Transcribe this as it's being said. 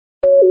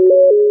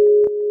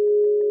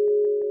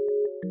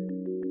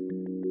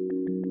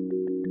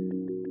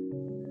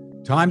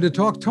Time to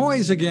talk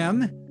toys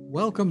again.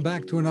 Welcome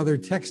back to another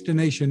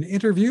Techstination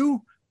interview.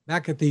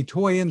 Back at the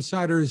Toy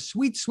Insider's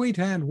sweet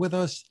hand with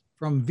us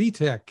from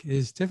VTech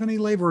is Tiffany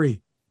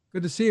Lavery.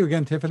 Good to see you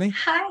again, Tiffany.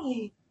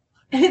 Hi.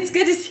 It's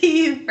good to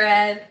see you,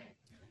 Fred.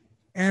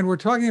 And we're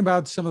talking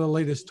about some of the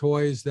latest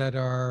toys that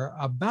are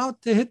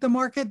about to hit the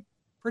market,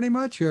 pretty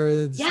much,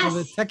 or some of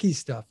the techie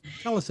stuff.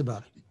 Tell us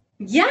about it.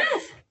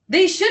 Yes,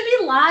 they should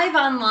be live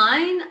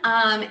online.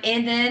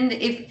 And then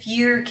if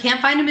you can't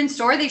find them in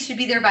store, they should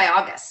be there by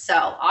August. So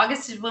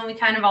August is when we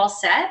kind of all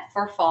set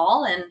for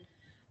fall.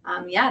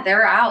 And yeah,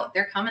 they're out.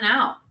 They're coming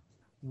out.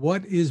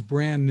 What is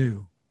brand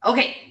new?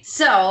 Okay,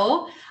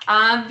 so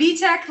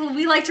VTech,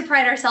 we like to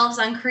pride ourselves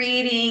on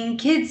creating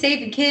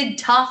kid-safe and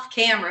kid-tough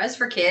cameras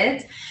for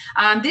kids.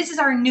 This is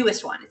our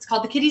newest one. It's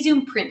called the Kitty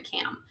Zoom Print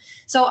Cam.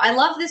 So I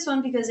love this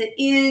one because it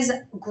is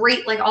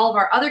great like all of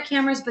our other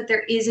cameras, but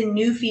there is a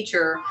new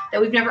feature that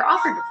we've never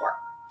offered before.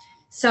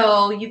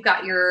 So you've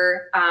got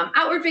your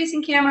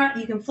outward-facing camera.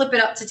 You can flip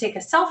it up to take a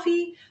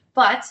selfie,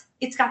 but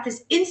it's got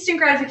this instant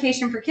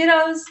gratification for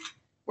kiddos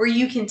where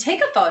you can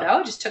take a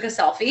photo, just took a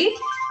selfie,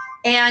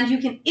 and you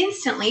can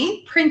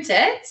instantly print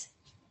it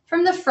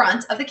from the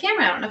front of the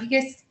camera. I don't know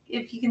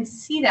if you can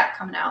see that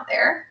coming out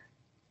there,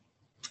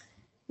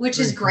 which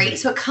is great.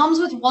 So it comes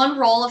with one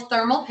roll of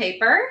thermal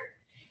paper.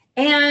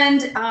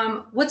 And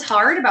what's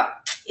hard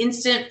about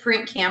instant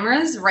print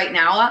cameras right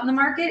now out in the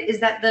market is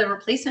that the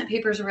replacement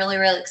paper is really,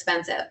 really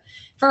expensive.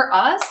 For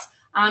us,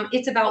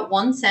 it's about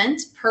 1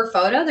 cent per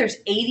photo. There's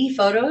 80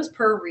 photos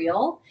per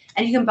reel,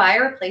 and you can buy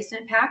a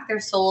replacement pack. They're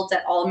sold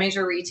at all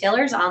major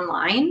retailers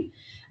online.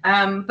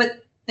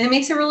 But it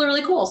makes it really,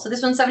 really cool. So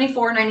this one's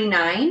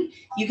 $74.99.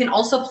 You can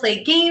also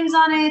play games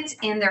on it,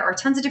 and there are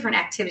tons of different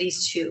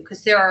activities too,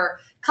 because there are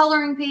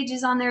coloring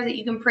pages on there that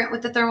you can print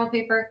with the thermal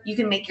paper. You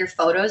can make your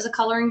photos a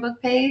coloring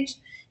book page.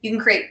 You can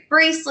create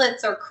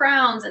bracelets or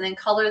crowns and then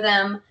color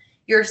them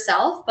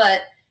yourself.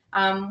 But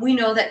we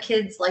know that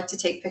kids like to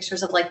take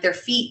pictures of like their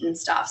feet and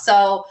stuff.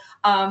 So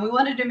we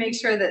wanted to make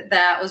sure that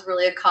that was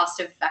really a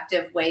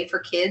cost-effective way for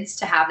kids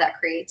to have that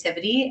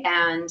creativity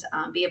and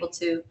be able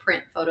to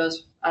print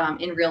photos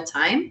in real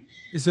time.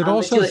 Is it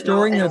also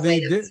storing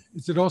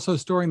is it also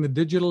storing the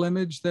digital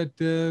image that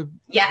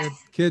yes.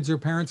 that kids or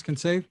parents can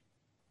save?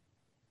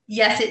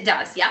 Yes, it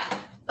does. Yeah.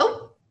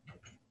 Oh,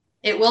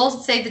 it will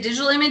save the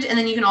digital image, and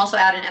then you can also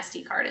add an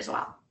SD card as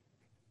well.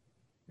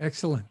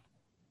 Excellent.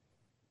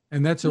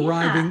 And that's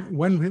arriving.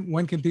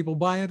 When can people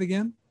buy it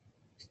again?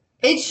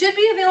 It should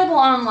be available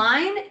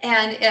online,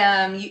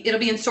 and it'll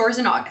be in stores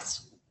in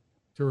August.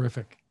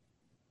 Terrific.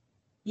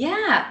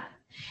 Yeah.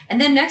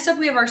 And then next up,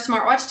 we have our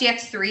Smartwatch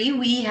DX3.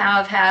 We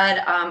have had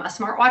a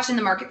smartwatch in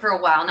the market for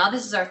a while now.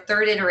 This is our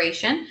third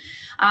iteration.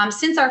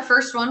 Since our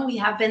first one, we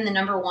have been the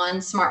 #1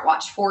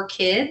 smartwatch for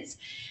kids,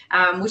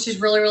 which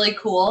is really, really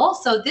cool.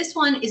 So this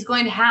one is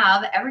going to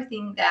have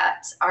everything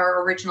that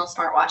our original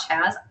smartwatch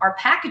has. Our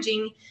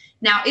packaging,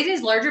 now it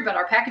is larger, but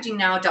our packaging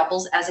now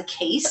doubles as a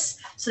case,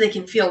 so they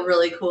can feel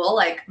really cool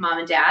like mom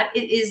and dad.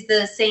 It is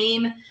the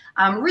same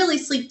really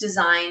sleek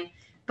design,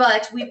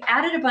 but we've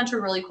added a bunch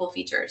of really cool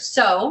features.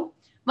 So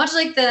much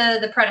like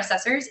the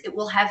predecessors, it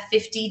will have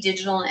 50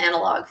 digital and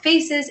analog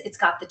faces. It's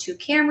got the 2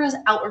 cameras,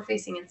 outward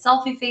facing and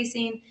selfie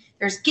facing.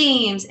 There's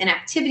games and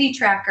activity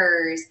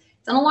trackers.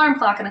 It's an alarm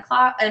clock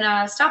and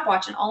a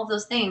stopwatch and all of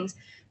those things.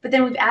 But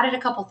then we've added a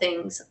couple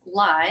things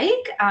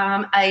like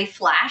a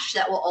flash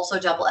that will also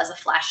double as a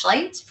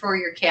flashlight for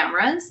your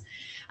cameras.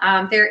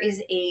 There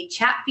is a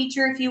chat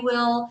feature, if you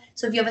will.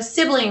 So if you have a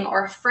sibling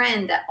or a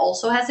friend that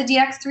also has a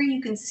DX3, you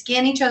can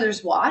scan each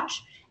other's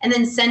watch and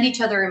then send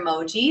each other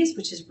emojis,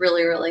 which is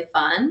really, really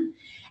fun.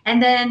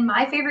 And then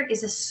my favorite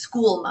is a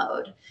school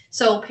mode.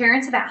 So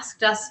parents have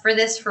asked us for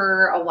this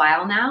for a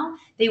while now.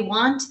 They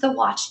want the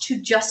watch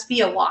to just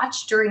be a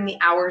watch during the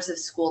hours of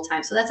school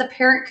time. So that's a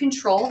parent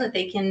control that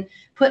they can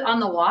put on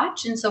the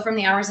watch. And so from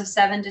the hours of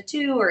 7 to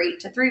 2 or 8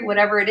 to 3,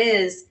 whatever it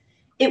is,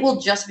 it will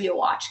just be a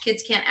watch.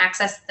 Kids can't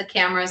access the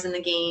cameras and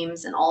the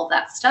games and all of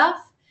that stuff.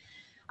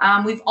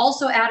 We've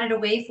also added a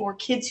way for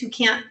kids who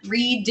can't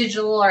read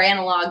digital or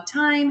analog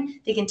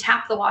time. They can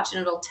tap the watch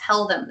and it'll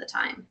tell them the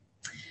time.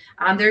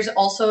 There's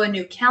also a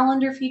new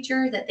calendar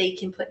feature that they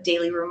can put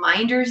daily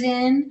reminders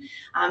in.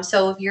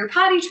 So if you're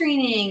potty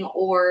training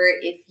or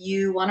if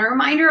you want a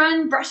reminder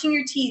on brushing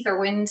your teeth or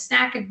when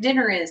snack and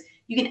dinner is,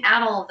 you can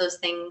add all of those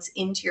things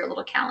into your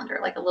little calendar,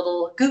 like a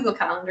little Google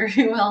calendar, if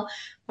you will,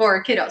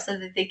 for kiddos so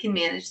that they can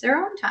manage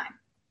their own time.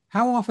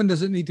 How often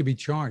does it need to be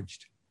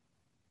charged?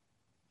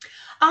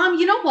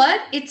 You know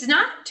what? It's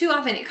not too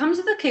often. It comes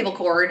with a cable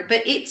cord,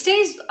 but it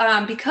stays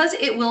because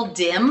it will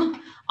dim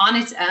on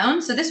its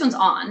own. So this one's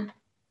on.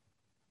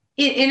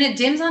 And it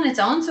dims on its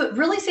own. So it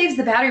really saves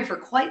the battery for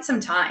quite some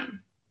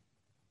time.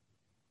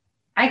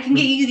 I can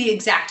get you the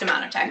exact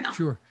amount of time though.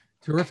 Sure.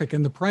 Terrific.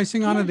 And the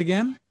pricing on it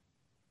again?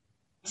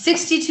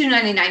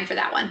 $62.99 for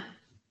that one.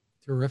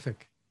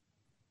 Terrific.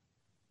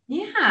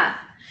 Yeah.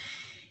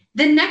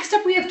 Then next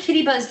up, we have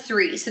Kitty Buzz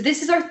 3. So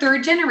this is our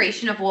third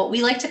generation of what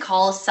we like to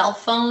call a cell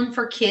phone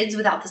for kids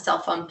without the cell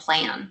phone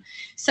plan.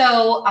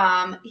 So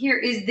here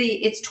is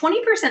it's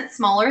 20%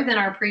 smaller than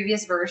our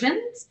previous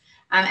versions.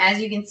 As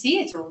you can see,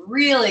 it's a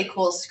really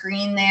cool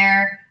screen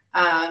there.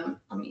 Let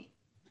me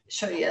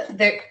show you.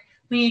 There,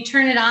 when you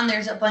turn it on,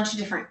 there's a bunch of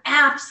different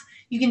apps.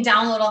 You can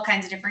download all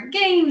kinds of different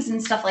games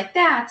and stuff like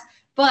that.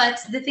 But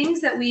the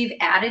things that we've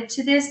added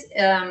to this,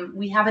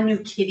 we have a new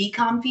kitty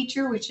com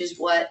feature, which is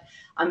what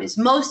is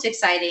most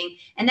exciting.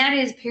 And that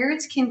is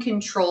parents can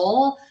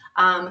control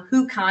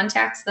who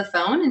contacts the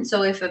phone. And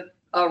so if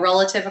a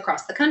relative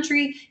across the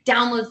country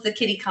downloads the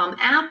kitty com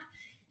app,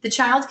 the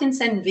child can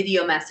send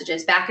video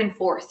messages back and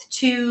forth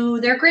to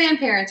their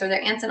grandparents or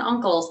their aunts and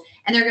uncles.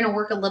 And they're going to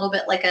work a little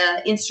bit like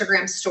a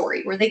Instagram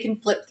story where they can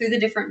flip through the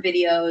different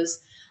videos,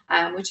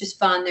 which is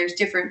fun. There's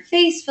different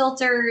face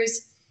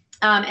filters.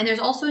 And there's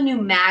also a new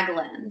mag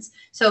lens.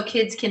 So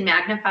kids can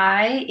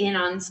magnify in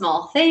on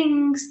small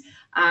things,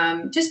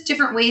 just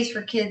different ways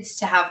for kids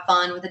to have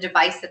fun with a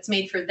device that's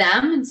made for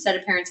them instead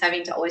of parents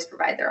having to always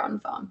provide their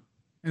own phone.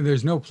 And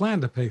there's no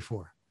plan to pay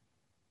for.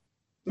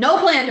 No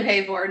plan to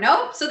pay for.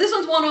 Nope. So this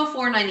one's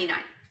 $104.99.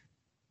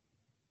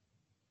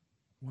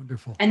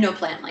 Wonderful. And no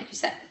plan, like you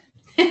said.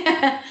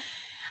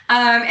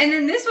 And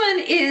then this one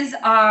is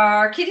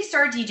our Kitty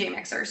Star DJ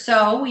mixer.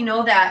 So we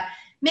know that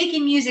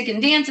making music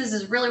and dances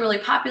is really, really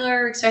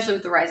popular, especially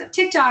with the rise of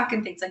TikTok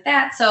and things like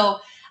that. So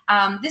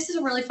this is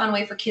a really fun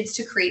way for kids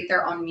to create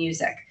their own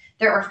music.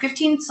 There are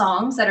 15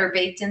 songs that are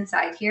baked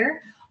inside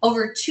here,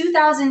 over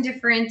 2,000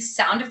 different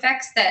sound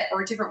effects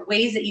or different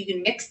ways that you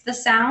can mix the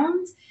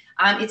sounds.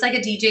 It's like a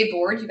DJ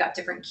board. You've got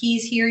different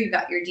keys here. You've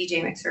got your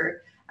DJ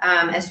mixer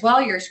as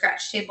well. Your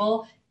scratch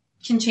table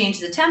can change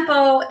the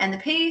tempo and the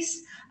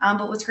pace.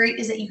 But what's great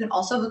is that you can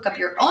also hook up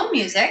your own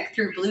music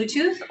through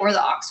Bluetooth or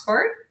the aux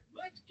cord.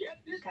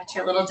 Got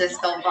your little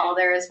disco ball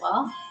there as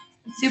well.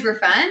 Super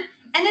fun.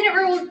 And then it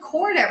will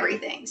record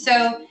everything.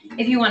 So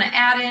if you want to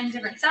add in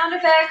different sound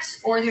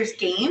effects or there's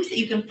games that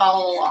you can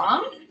follow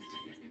along,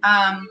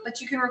 but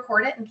you can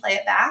record it and play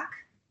it back,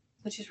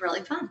 which is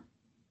really fun.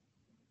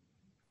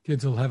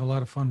 Kids will have a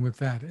lot of fun with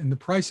that. And the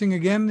pricing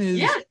again is?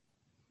 Yeah,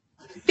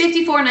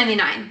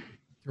 $54.99.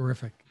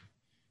 Terrific.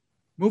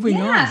 Moving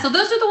on. Yeah, so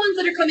those are the ones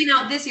that are coming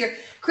out this year.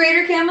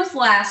 Creator Cam was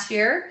last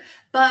year,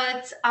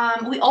 but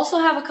we also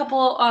have a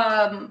couple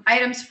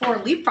items for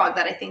Leapfrog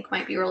that I think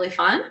might be really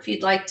fun. If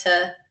you'd like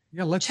to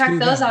check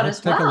those out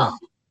as well.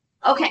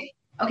 Okay,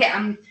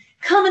 I'm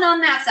coming on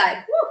that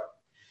side.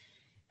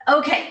 Woo.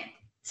 Okay.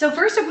 So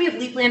first up, we have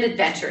Leapland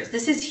Adventures.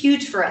 This is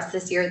huge for us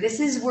this year.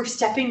 We're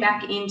stepping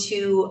back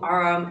into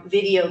our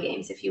video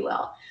games, if you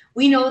will.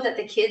 We know that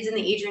the kids in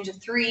the age range of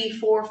 3,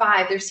 4,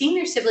 5, they're seeing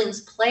their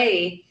siblings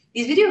play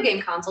these video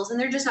game consoles, and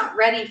they're just not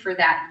ready for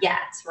that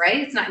yet,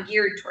 right? It's not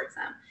geared towards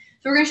them.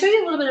 So we're going to show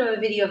you a little bit of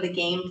a video of the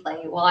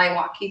gameplay while I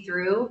walk you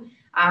through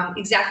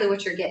exactly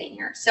what you're getting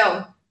here.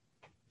 So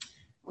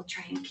we'll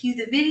try and cue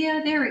the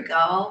video. There we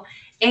go.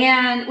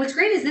 And what's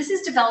great is this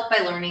is developed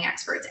by learning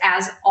experts,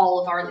 as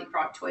all of our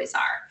Leapfrog toys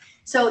are.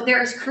 So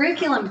there's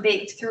curriculum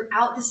baked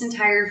throughout this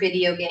entire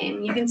video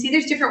game. You can see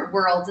there's different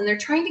worlds, and they're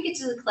trying to get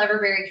to the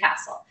Cleverberry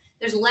Castle.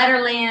 There's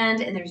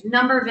Letterland, and there's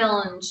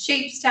Numberville, and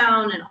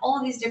Shapestown, and all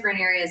of these different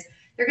areas.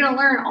 They're going to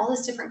learn all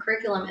this different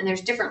curriculum, and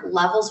there's different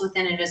levels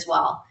within it as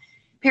well.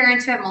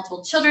 Parents who have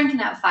multiple children can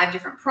have 5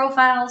 different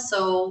profiles,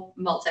 so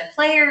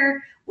multiplayer,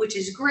 which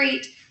is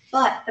great.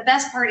 But the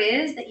best part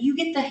is that you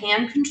get the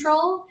hand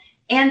control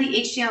and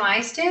the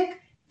HDMI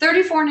stick,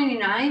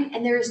 $34.99,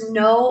 and there is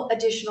no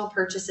additional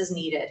purchases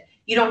needed.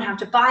 You don't have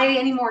to buy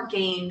any more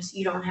games.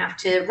 You don't have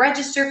to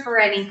register for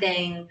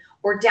anything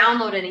or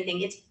download anything.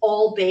 It's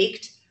all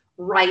baked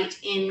right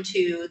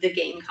into the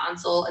game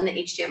console and the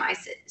HDMI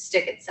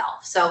stick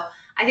itself. So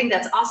I think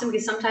that's awesome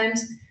because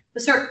sometimes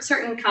with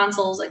certain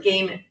consoles, a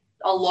game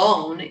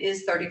alone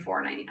is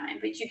 $34.99,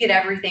 but you get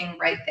everything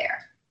right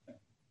there.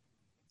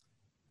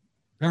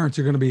 Parents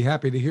are going to be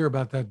happy to hear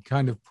about that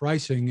kind of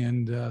pricing,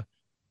 and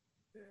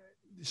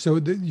so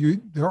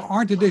there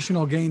aren't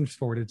additional games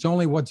for it. It's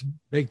only what's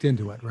baked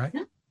into it, right?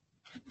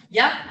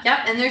 Yep.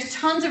 And there's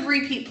tons of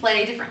repeat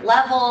play, different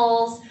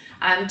levels,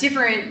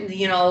 different,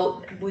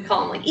 we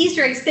call them like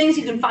Easter eggs, things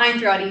you can find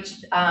throughout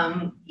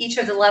each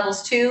of the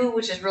levels too,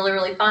 which is really,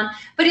 really fun.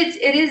 But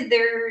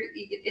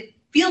it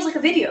feels like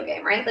a video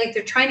game, right? Like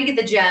they're trying to get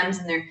the gems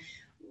and they're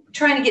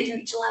trying to get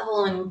through each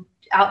level and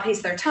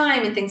outpace their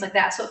time and things like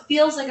that. So it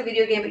feels like a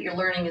video game, but you're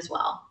learning as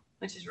well,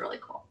 which is really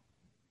cool.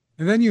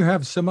 And then you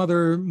have some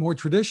other more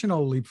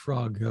traditional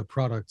Leapfrog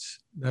products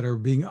that are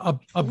being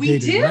updated. We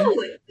do.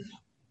 Right?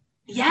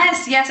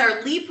 Yes.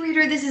 Our Leap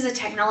Reader, this is a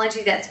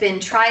technology that's been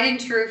tried and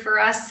true for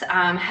us,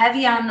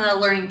 heavy on the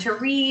learning to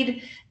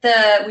read.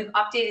 We've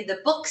updated the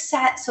book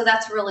set, so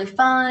that's really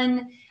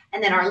fun.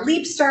 And then our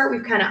Leap Start,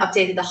 we've kind of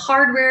updated the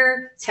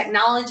hardware.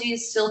 Technology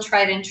is still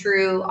tried and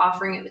true,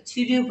 offering it with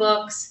to-do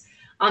books.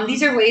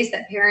 These are ways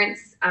that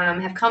parents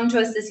have come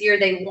to us this year.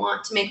 They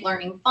want to make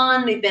learning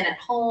fun. They've been at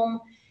home.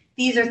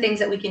 These are things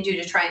that we can do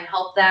to try and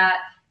help that.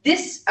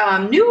 This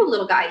new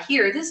little guy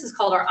here, this is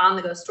called our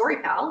on-the-go story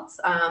pal. It's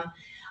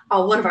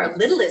one of our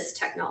littlest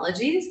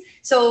technologies.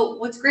 So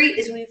what's great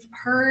is we've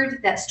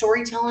heard that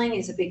storytelling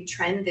is a big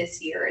trend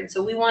this year. And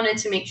so we wanted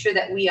to make sure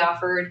that we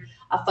offered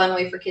a fun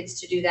way for kids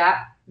to do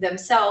that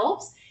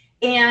themselves.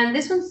 And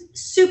this one's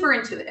super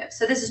intuitive.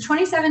 So this is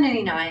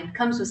 $27.99,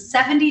 comes with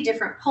 70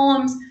 different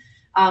poems,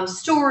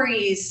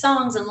 stories,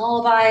 songs, and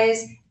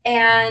lullabies.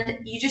 And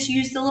you just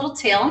use the little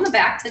tail in the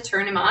back to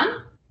turn him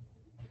on.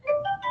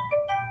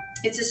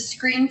 It's a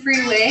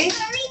screen-free way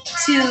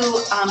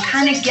to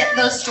kind of get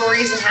those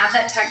stories and have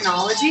that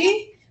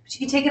technology. But you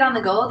can take it on the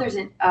go. There's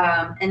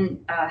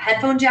a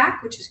headphone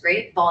jack, which is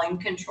great. Volume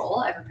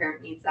control. Every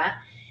parent needs that.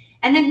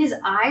 And then his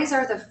eyes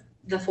are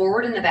the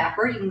forward and the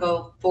backward. You can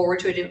go forward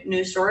to a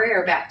new story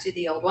or back to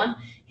the old one.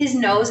 His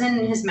nose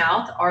and his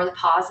mouth are the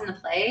pause and the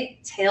play.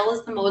 Tail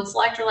is the mode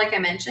selector, like I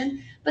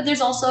mentioned. But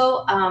there's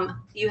also,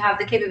 you have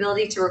the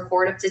capability to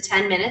record up to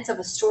 10 minutes of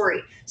a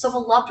story. So if a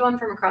loved one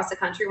from across the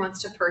country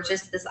wants to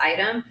purchase this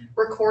item,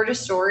 record a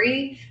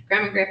story,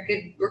 grandma and grandpa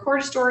could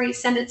record a story,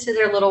 send it to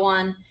their little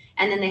one,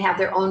 and then they have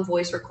their own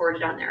voice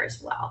recorded on there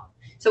as well.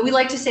 So we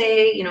like to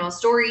say,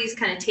 stories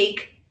kind of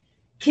take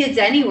kids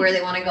anywhere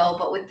they want to go,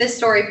 but with this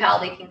story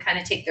pal, they can kind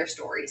of take their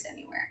stories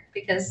anywhere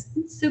because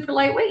it's super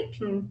lightweight. You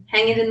can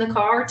hang it in the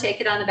car, take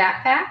it on the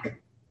backpack.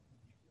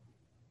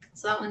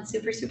 So that one's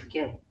super, super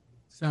cute.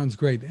 Sounds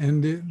great.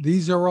 And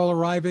these are all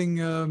arriving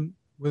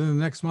within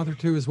the next month or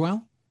two as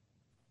well?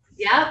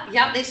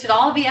 Yep. They should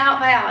all be out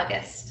by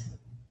August.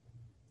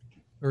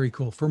 Very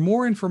cool. For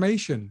more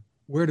information,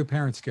 where do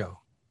parents go?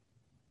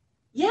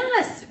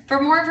 Yes.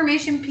 For more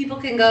information, people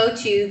can go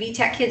to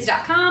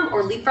vtechkids.com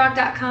or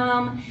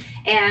leapfrog.com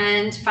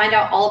and find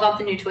out all about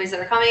the new toys that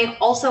are coming.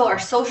 Also, our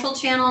social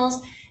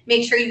channels,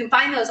 make sure you can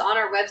find those on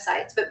our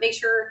websites, but make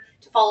sure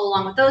to follow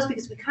along with those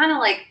because we kind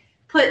of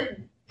put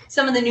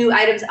some of the new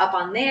items up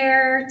on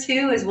there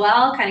too as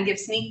well, kind of give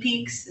sneak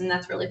peeks, and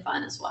that's really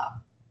fun as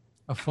well.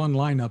 A fun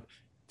lineup.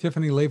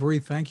 Tiffany Lavery,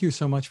 thank you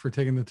so much for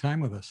taking the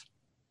time with us.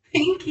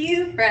 Thank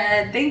you,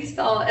 Fred. Thanks,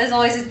 Phil. As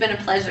always, it's been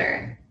a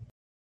pleasure.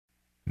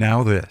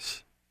 Now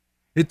this.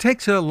 It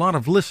takes a lot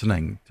of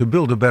listening to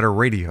build a better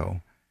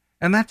radio,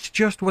 and that's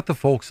just what the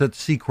folks at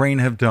C. Crane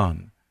have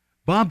done.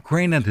 Bob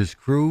Crane and his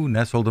crew,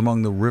 nestled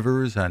among the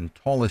rivers and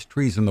tallest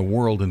trees in the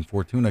world in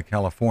Fortuna,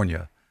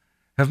 California,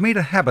 have made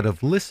a habit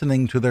of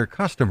listening to their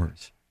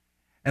customers.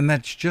 And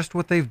that's just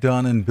what they've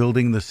done in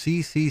building the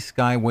CC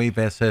Skywave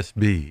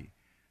SSB,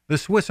 the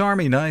Swiss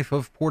Army knife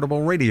of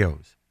portable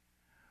radios.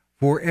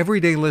 For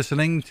everyday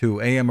listening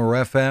to AM or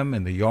FM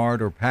in the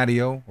yard or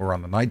patio or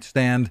on the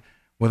nightstand,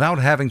 without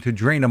having to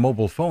drain a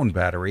mobile phone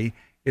battery,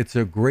 it's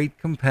a great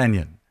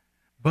companion.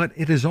 But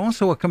it is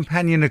also a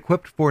companion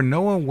equipped for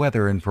NOAA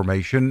weather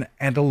information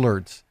and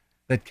alerts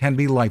that can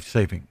be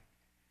life-saving.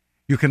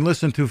 You can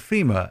listen to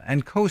FEMA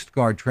and Coast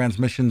Guard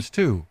transmissions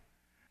too.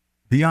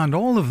 Beyond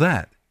all of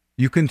that,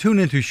 you can tune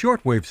into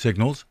shortwave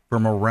signals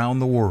from around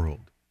the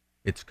world.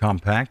 It's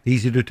compact,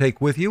 easy to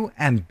take with you,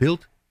 and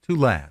built to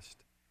last.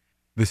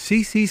 The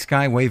CC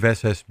Skywave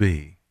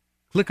SSB.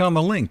 Click on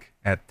the link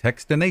at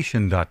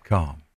Techstination.com.